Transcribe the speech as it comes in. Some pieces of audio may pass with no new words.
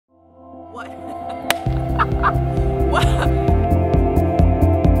What? What?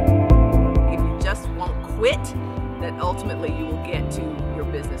 If you just won't quit, then ultimately you will get to your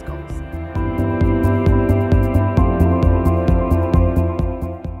business goals.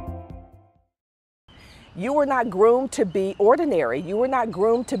 You were not groomed to be ordinary. You were not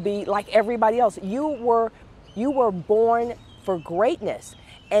groomed to be like everybody else. You were born for greatness.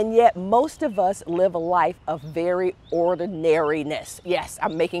 And yet most of us live a life of very ordinariness. Yes,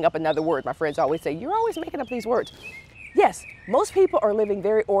 I'm making up another word. My friends always say, you're always making up these words. Yes, most people are living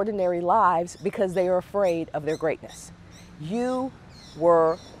very ordinary lives because they are afraid of their greatness. You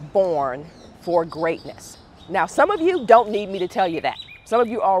were born for greatness. Now, some of you don't need me to tell you that. Some of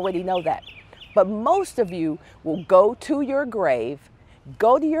you already know that. But most of you will go to your grave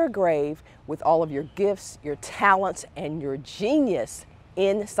with all of your gifts, your talents, and your genius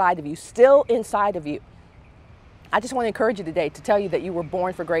inside of you, still inside of you. I just want to encourage you today to tell you that you were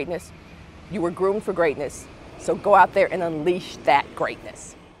born for greatness. You were groomed for greatness. So go out there and unleash that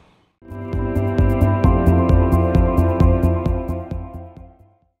greatness.